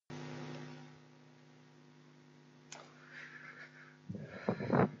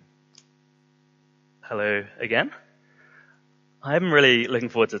Hello again. I'm really looking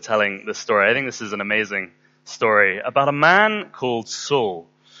forward to telling this story. I think this is an amazing story about a man called Saul.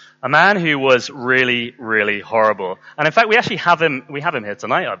 A man who was really, really horrible. And in fact, we have him here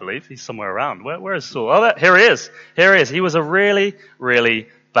tonight, I believe. He's somewhere around. Where is Saul? Oh, here he is. Here he is. He was a really, really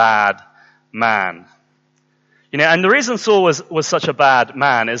bad man. And the reason Saul was such a bad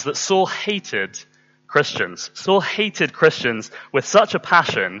man is that Saul hated Christians. Saul hated Christians with such a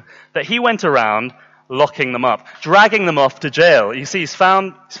passion that he went around locking them up, dragging them off to jail. You see, he's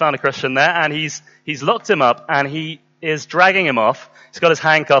found a Christian there, and he's locked him up, and he is dragging him off. He's got his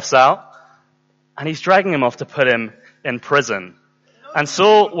handcuffs out, and he's dragging him off to put him in prison. And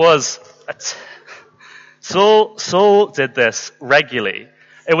Saul did this regularly.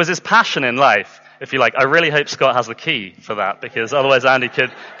 It was his passion in life, if you like. I really hope Scott has the key for that, because otherwise Andy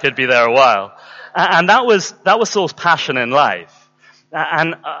could be there a while. And that was Saul's passion in life.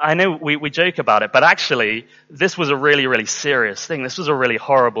 And I know we joke about it, but actually, this was a really, really serious thing. This was a really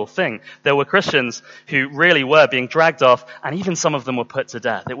horrible thing. There were Christians who really were being dragged off, and even some of them were put to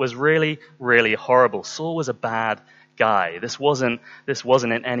death. It was really, really horrible. Saul was a bad guy. This wasn't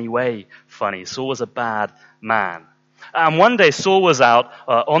in any way funny. Saul was a bad man. And one day Saul was out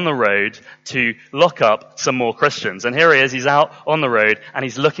on the road to lock up some more Christians. And here he is, he's out on the road and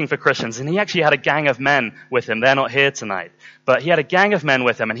he's looking for Christians. And he actually had a gang of men with him. They're not here tonight. But he had a gang of men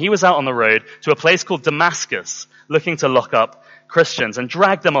with him, and he was out on the road to a place called Damascus, looking to lock up Christians and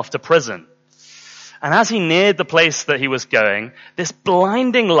drag them off to prison. And as he neared the place that he was going, this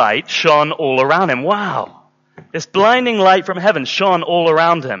blinding light shone all around him. Wow! This blinding light from heaven shone all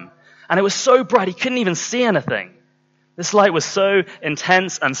around him. And it was so bright he couldn't even see anything. This light was so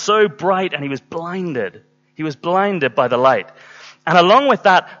intense and so bright, and he was blinded. He was blinded by the light. And along with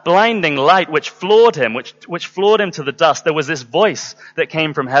that blinding light, which floored him to the dust, there was this voice that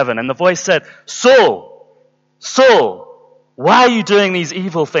came from heaven. And the voice said, "Saul, Saul, why are you doing these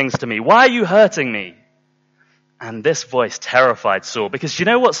evil things to me? Why are you hurting me?" And this voice terrified Saul, because you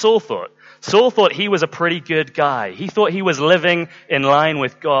know what Saul thought? Saul thought he was a pretty good guy. He thought he was living in line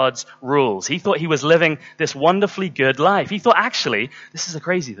with God's rules. He thought he was living this wonderfully good life. He thought actually, this is a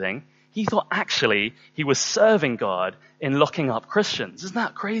crazy thing, he thought actually he was serving God in locking up Christians. Isn't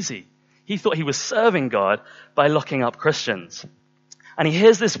that crazy? He thought he was serving God by locking up Christians. And he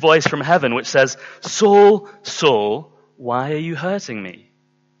hears this voice from heaven which says, "Saul, Saul, why are you hurting me?"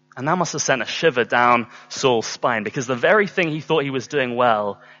 And that must have sent a shiver down Saul's spine, because the very thing he thought he was doing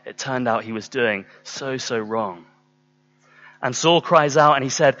well, it turned out he was doing so wrong. And Saul cries out, and he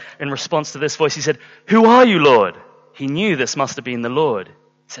said, in response to this voice, he said, "Who are you, Lord?" He knew this must have been the Lord.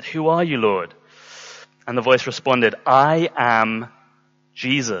 He said, "Who are you, Lord?" And the voice responded, "I am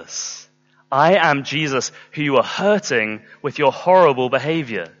Jesus. I am Jesus who you are hurting with your horrible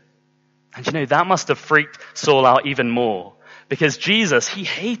behavior." And that must have freaked Saul out even more. Because Jesus, he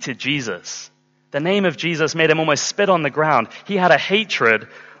hated Jesus. The name of Jesus made him almost spit on the ground. He had a hatred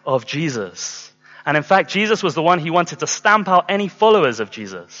of Jesus. And in fact, Jesus was the one he wanted to stamp out any followers of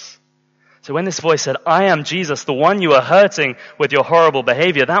Jesus. So when this voice said, "I am Jesus, the one you are hurting with your horrible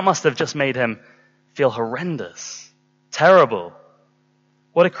behavior," that must have just made him feel horrendous, terrible.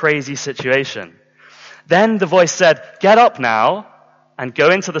 What a crazy situation. Then the voice said, "Get up now and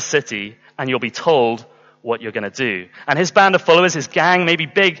go into the city, and you'll be told what you're going to do." And his band of followers, his gang, maybe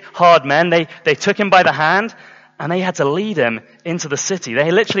big, hard men, they took him by the hand, and they had to lead him into the city. They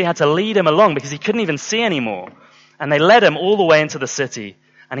literally had to lead him along because he couldn't even see anymore. And they led him all the way into the city,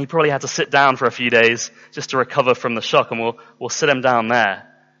 and he probably had to sit down for a few days just to recover from the shock, and we'll sit him down there.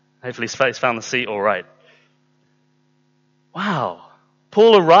 Hopefully he's found the seat all right. Wow.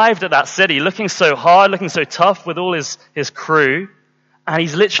 Paul arrived at that city looking so hard, looking so tough with all his crew, and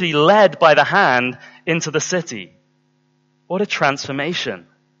he's literally led by the hand into the city. What a transformation.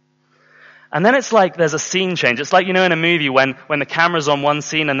 And then it's like there's a scene change. It's like, in a movie when the camera's on one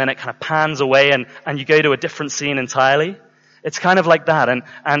scene and then it kind of pans away and you go to a different scene entirely. It's kind of like that.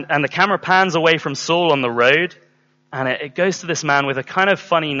 And the camera pans away from Saul on the road, and it goes to this man with a kind of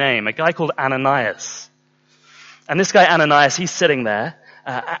funny name, a guy called Ananias. And this guy Ananias, he's sitting there,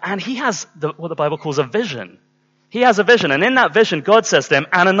 and he has what the Bible calls a vision. He has a vision, and in that vision, God says to him,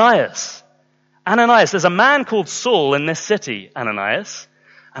 "Ananias, Ananias, there's a man called Saul in this city, Ananias."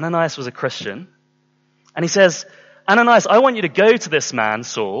 Ananias was a Christian. And he says, "Ananias, I want you to go to this man,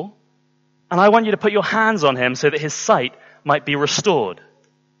 Saul, and I want you to put your hands on him so that his sight might be restored."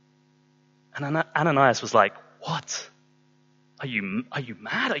 And Ananias was like, "What? Are you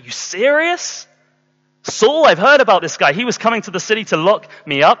mad? Are you serious? Saul, I've heard about this guy. He was coming to the city to lock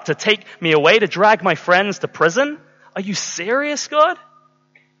me up, to take me away, to drag my friends to prison. Are you serious, God?"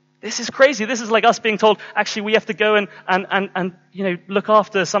 This is crazy. This is like us being told, actually, we have to go and look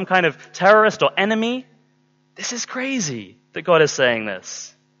after some kind of terrorist or enemy. This is crazy that God is saying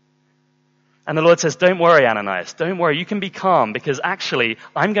this. And the Lord says, don't worry, Ananias. Don't worry. You can be calm because actually,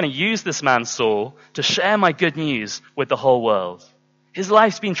 I'm going to use this man, Saul, to share my good news with the whole world. His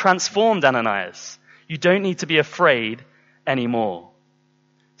life's been transformed, Ananias. You don't need to be afraid anymore.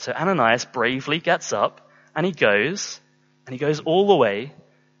 So Ananias bravely gets up and he goes all the way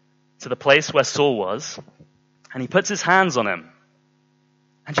to the place where Saul was, and he puts his hands on him.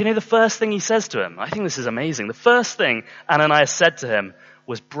 And do you know the first thing he says to him? I think this is amazing. The first thing Ananias said to him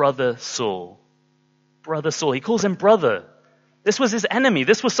was, Brother Saul. Brother Saul. He calls him brother. This was his enemy.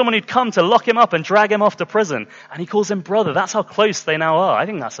 This was someone who'd come to lock him up and drag him off to prison. And he calls him brother. That's how close they now are. I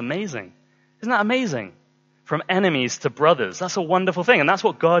think that's amazing. Isn't that amazing? From enemies to brothers. That's a wonderful thing. And that's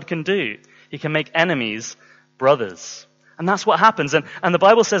what God can do. He can make enemies brothers. And that's what happens. And the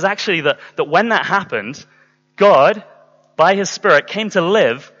Bible says actually that when that happened, God, by his Spirit, came to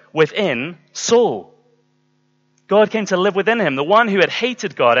live within Saul. God came to live within him. The one who had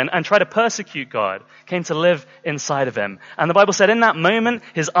hated God and tried to persecute God came to live inside of him. And the Bible said in that moment,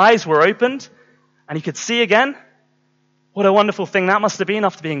 his eyes were opened and he could see again. What a wonderful thing that must have been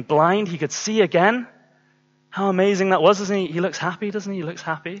after being blind. He could see again. How amazing that was, doesn't he? He looks happy, doesn't he? He looks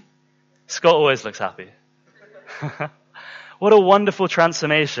happy. Scott always looks happy. What a wonderful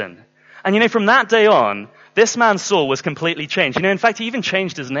transformation. And from that day on, this man Saul was completely changed. In fact, he even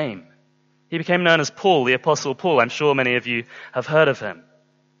changed his name. He became known as Paul, the Apostle Paul. I'm sure many of you have heard of him.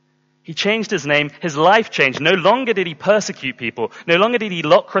 He changed his name. His life changed. No longer did he persecute people. No longer did he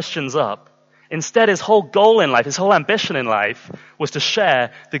lock Christians up. Instead, his whole goal in life, his whole ambition in life was to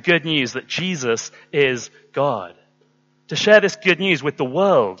share the good news that Jesus is God. To share this good news with the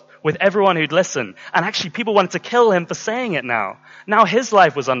world, with everyone who'd listen. And actually, people wanted to kill him for saying it now. Now his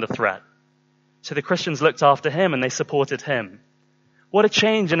life was under threat. So the Christians looked after him and they supported him. What a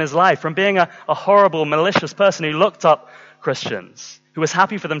change in his life from being a horrible, malicious person who looked up Christians, who was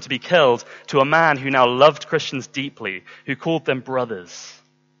happy for them to be killed, to a man who now loved Christians deeply, who called them brothers.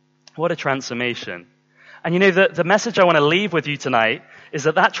 What a transformation. And the message I want to leave with you tonight is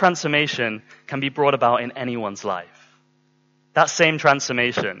that transformation can be brought about in anyone's life. That same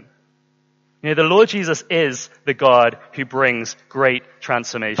transformation. The Lord Jesus is the God who brings great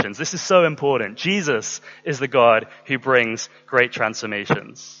transformations. This is so important. Jesus is the God who brings great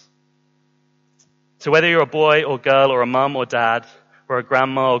transformations. So whether you're a boy or girl or a mum or dad or a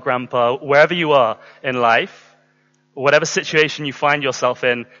grandma or grandpa, wherever you are in life, or whatever situation you find yourself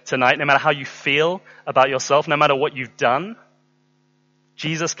in tonight, no matter how you feel about yourself, no matter what you've done,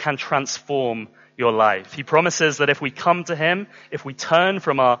 Jesus can transform your life. He promises that if we come to him, if we turn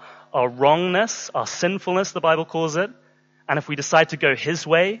from our wrongness, our sinfulness, the Bible calls it, and if we decide to go his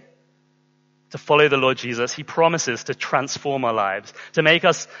way, to follow the Lord Jesus, he promises to transform our lives, to make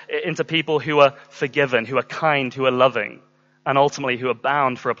us into people who are forgiven, who are kind, who are loving, and ultimately who are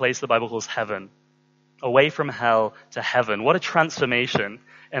bound for a place the Bible calls heaven. Away from hell to heaven. What a transformation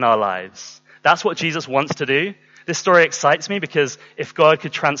in our lives. That's what Jesus wants to do. This story excites me because if God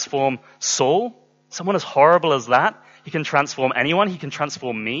could transform Saul, someone as horrible as that, he can transform anyone. He can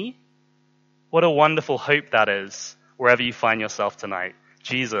transform me. What a wonderful hope that is, wherever you find yourself tonight.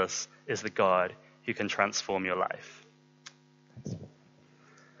 Jesus is the God who can transform your life.